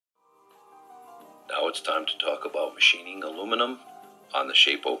it's time to talk about machining aluminum on the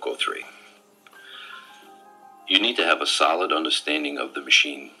Shapeoko 3. You need to have a solid understanding of the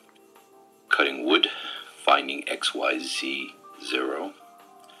machine. Cutting wood, finding XYZ0,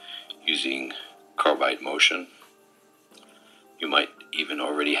 using carbide motion. You might even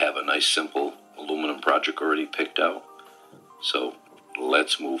already have a nice simple aluminum project already picked out. So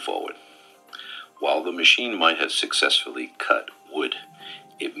let's move forward. While the machine might have successfully cut wood,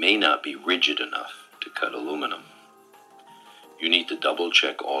 it may not be rigid enough to cut aluminum. You need to double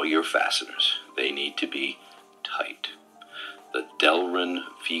check all your fasteners. They need to be tight. The Delrin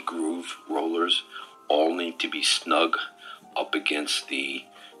V-groove rollers all need to be snug up against the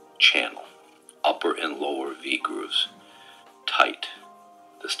channel. Upper and lower V-grooves. Tight.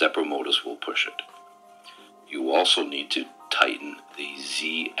 The stepper motors will push it. You also need to tighten the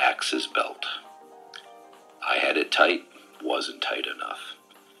Z-axis belt. I had it tight, wasn't tight enough.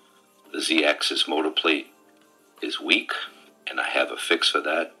 The Z-axis motor plate is weak, and I have a fix for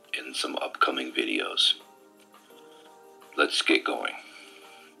that in some upcoming videos. Let's get going.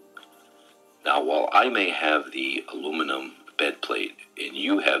 Now, while I may have the aluminum bed plate and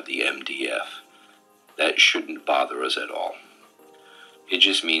you have the MDF, that shouldn't bother us at all. It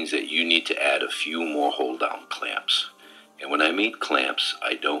just means that you need to add a few more hold-down clamps. And when I mean clamps,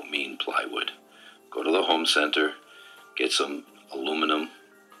 I don't mean plywood. Go to the home center, get some aluminum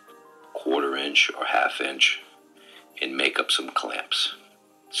 1/4 inch or 1/2 inch, and make up some clamps.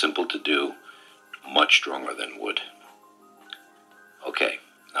 Simple to do, much stronger than wood. Okay,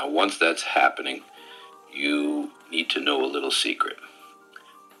 now once that's happening, you need to know a little secret.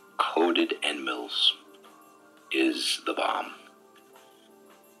 Coated end mills is the bomb.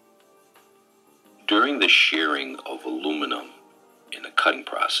 During the shearing of aluminum in the cutting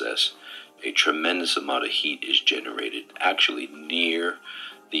process, a tremendous amount of heat is generated, actually near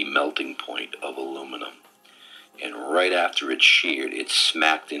the melting point of aluminum. And right after it's sheared, it's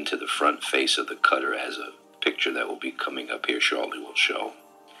smacked into the front face of the cutter, as a picture that will be coming up here shortly will show.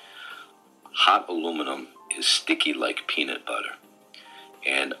 Hot aluminum is sticky like peanut butter.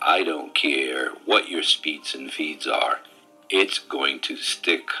 And I don't care what your speeds and feeds are, it's going to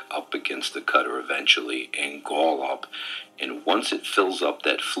stick up against the cutter eventually and gall up. And once it fills up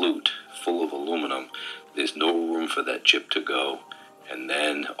that flute full of aluminum, there's no room for that chip to go. And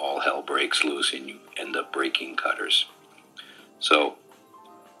then all hell breaks loose and you end up breaking cutters. So,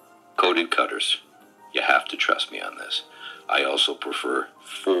 coated cutters, you have to trust me on this. I also prefer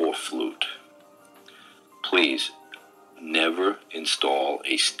 4 flute. Please, never install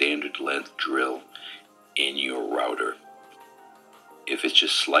a standard length drill in your router. If it's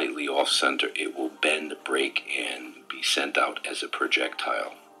just slightly off center, it will bend, break, and be sent out as a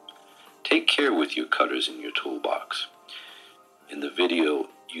projectile. Take care with your cutters in your toolbox. In the video,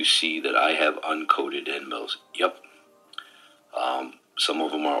 you see that I have uncoated end mills. Yep. Some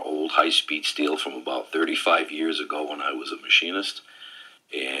of them are old high-speed steel from about 35 years ago when I was a machinist.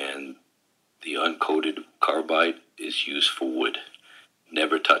 And the uncoated carbide is used for wood.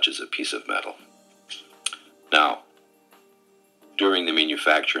 Never touches a piece of metal. Now, during the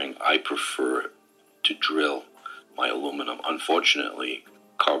manufacturing, I prefer to drill my aluminum. Unfortunately,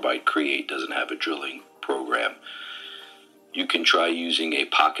 Carbide Create doesn't have a drilling program. You can try using a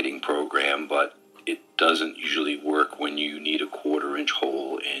pocketing program, but it doesn't usually work when you need a 1/4 inch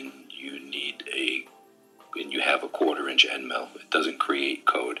hole and you have a 1/4 inch end mill. It doesn't create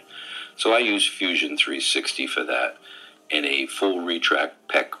code. So I use Fusion 360 for that, and a full retract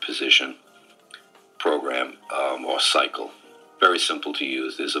pec position program or cycle. Very simple to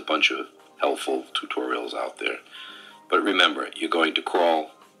use. There's a bunch of helpful tutorials out there. But remember, you're going to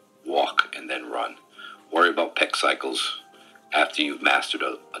crawl, walk, and then run. Worry about pec cycles after you've mastered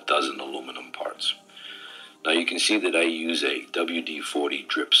a dozen aluminum parts. Now you can see that I use a WD40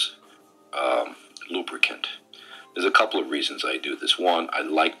 Drip lubricant. There's a couple of reasons I do this. One, I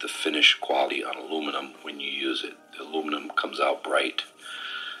like the finish quality on aluminum when you use it. The aluminum comes out bright,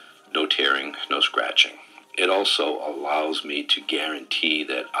 no tearing, no scratching. It also allows me to guarantee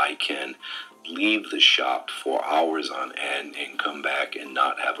that I can leave the shop for hours on end and come back and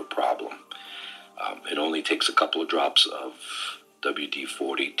not have a problem. It only takes a couple of drops of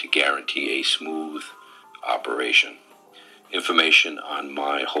WD-40 to guarantee a smooth operation. Information on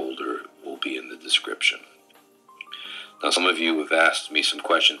my holder will be in the description. Now, some of you have asked me some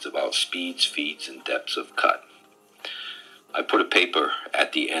questions about speeds, feeds, and depths of cut. I put a paper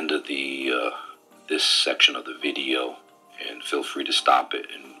at the end of this section of the video, and feel free to stop it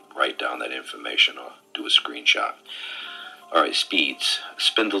and write down that information or do a screenshot. All right, speeds.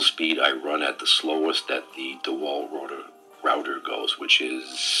 Spindle speed, I run at the slowest that the DeWalt rotor router goes, which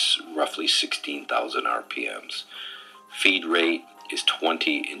is roughly 16,000 RPMs. Feed rate is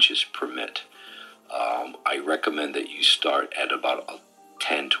 20 inches per minute. I recommend that you start at about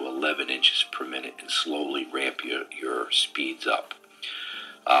 10 to 11 inches per minute and slowly ramp your speeds up.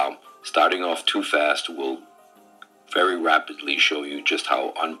 Starting off too fast will very rapidly show you just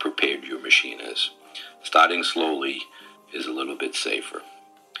how unprepared your machine is. Starting slowly is a little bit safer.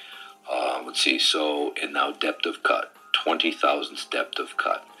 Let's see, and now depth of cut, 20 thousandths depth of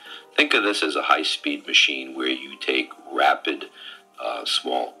cut. Think of this as a high-speed machine where you take rapid,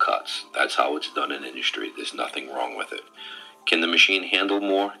 small cuts. That's how it's done in industry. There's nothing wrong with it. Can the machine handle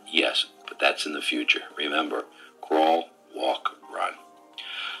more? Yes, but that's in the future. Remember, crawl, walk, run.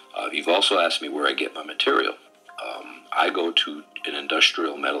 You've also asked me where I get my material. I go to an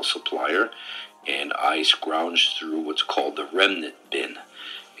industrial metal supplier, and I scrounge through what's called the remnant bin.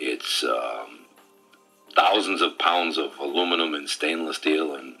 It's thousands of pounds of aluminum and stainless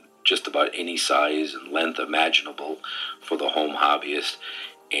steel and just about any size and length imaginable for the home hobbyist.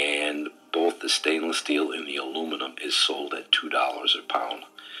 And both the stainless steel and the aluminum is sold at $2 a pound.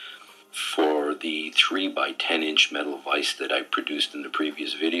 For the 3 by 10 inch metal vise that I produced in the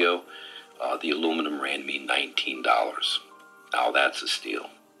previous video, the aluminum ran me $19. Now that's a steal.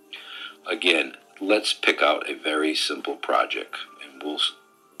 Again, let's pick out a very simple project, and we'll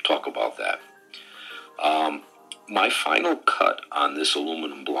talk about that. My final cut on this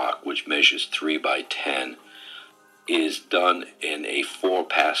aluminum block, which measures 3 by 10, is done in a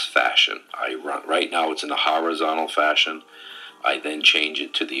 4-pass fashion. Right now it's in a horizontal fashion. I then change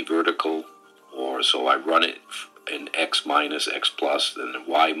it to the vertical, so I run it in X minus, X plus, then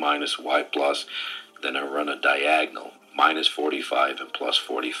Y minus, Y plus, then I run a diagonal, minus 45 and plus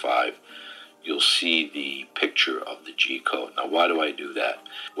 45. You'll see the picture of the G code. Now, why do I do that?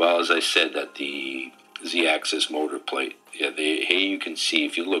 Well, as I said, that the Z-axis motor plate, here you can see,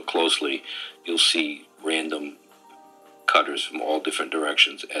 if you look closely, you'll see random cutters from all different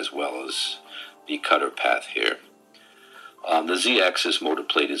directions, as well as the cutter path here. The Z-axis motor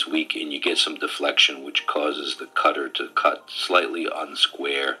plate is weak, and you get some deflection, which causes the cutter to cut slightly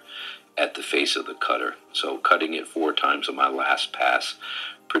unsquare at the face of the cutter. So cutting it 4 times on my last pass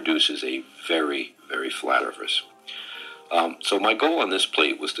produces a very, very flat surface. So my goal on this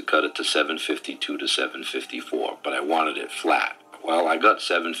plate was to cut it to 752 to 754, but I wanted it flat. Well, I got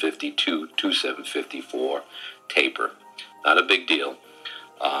 752 to 754 taper. Not a big deal.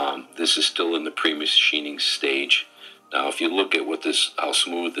 This is still in the pre-machining stage. Now, if you look at how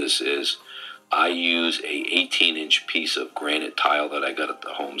smooth this is, I use a 18-inch piece of granite tile that I got at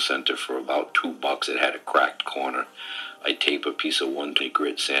the home center for about $2. It had a cracked corner. I tape a piece of 120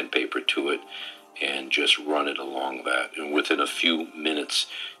 grit sandpaper to it and just run it along that. And within a few minutes,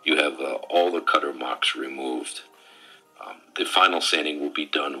 you have all the cutter marks removed. The final sanding will be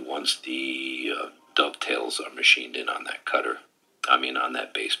done once the dovetails are machined in on that on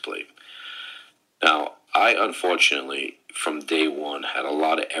that base plate. Now, I unfortunately, from day one, had a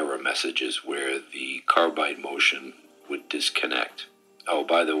lot of error messages where the carbide motion would disconnect. Oh,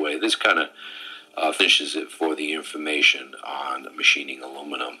 by the way, this kind of finishes it for the information on machining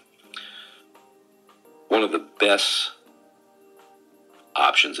aluminum. One of the best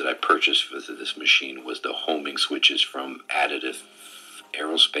options that I purchased for this machine was the homing switches from Additive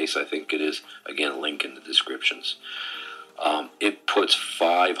Aerospace, I think it is. Again, link in the descriptions. It puts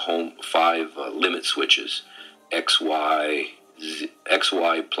 5 limit switches, XY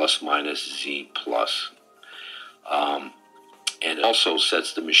plus minus Z plus. And it also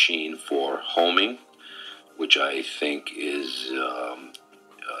sets the machine for homing, which I think is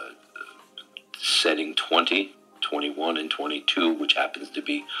setting 20, 21, and 22, which happens to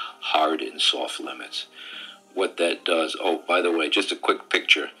be hard and soft limits. What that does, oh, by the way, just a quick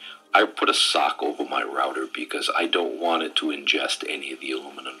picture. I put a sock over my router because I don't want it to ingest any of the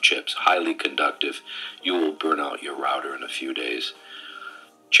aluminum chips. Highly conductive. You will burn out your router in a few days.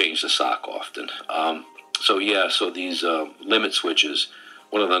 Change the sock often. So these limit switches,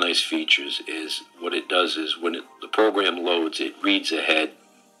 one of the nice features is what it does is when the program loads, it reads ahead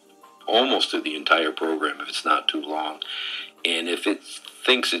almost through the entire program if it's not too long. And if it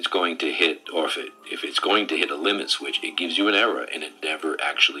thinks it's going to hit, or if it's going to hit a limit switch, it gives you an error and it never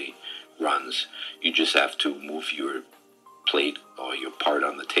actually runs. You just have to move your plate or your part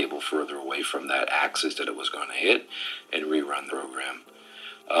on the table further away from that axis that it was going to hit and rerun the program.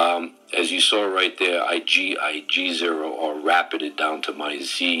 As you saw right there, I G0 or rapided down to my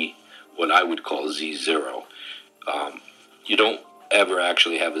Z, what I would call Z0. You don't ever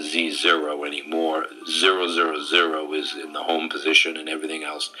actually have a Z0 anymore. 000 is in the home position and everything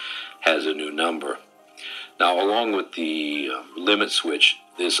else has a new number. Now, along with the limit switch,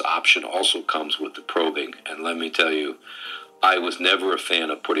 this option also comes with the probing. And let me tell you, I was never a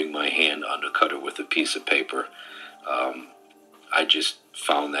fan of putting my hand on the cutter with a piece of paper. I just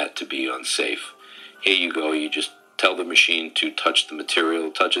found that to be unsafe. Here you go. You just tell the machine to touch the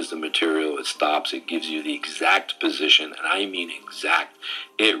material, touches the material, it stops, it gives you the exact position, and I mean exact.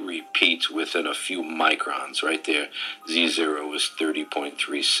 It repeats within a few microns right there. Z0 is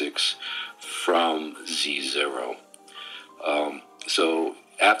 30.36 from Z0. So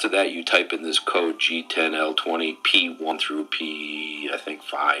after that, you type in this code G10L20 P1 through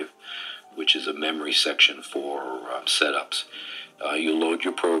P5, which is a memory section for setups. You load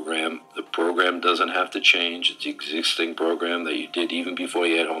your program. The program doesn't have to change. It's the existing program that you did even before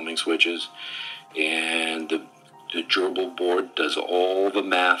you had homing switches. And the gerbil board does all the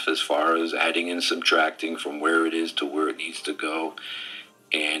math as far as adding and subtracting from where it is to where it needs to go.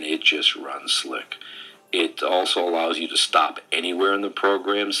 And it just runs slick. It also allows you to stop anywhere in the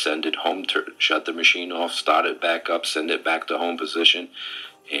program, send it home, shut the machine off, start it back up, send it back to home position,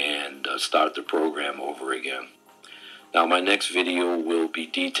 and start the program over again. Now, my next video will be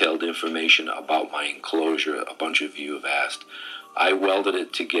detailed information about my enclosure. A bunch of you have asked. I welded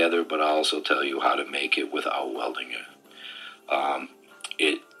it together, but I'll also tell you how to make it without welding it.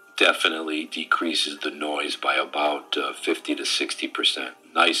 It definitely decreases the noise by about 50 to 60%.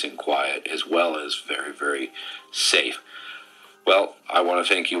 Nice and quiet, as well as very, very safe. Well, I want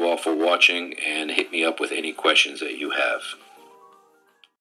to thank you all for watching, and hit me up with any questions that you have.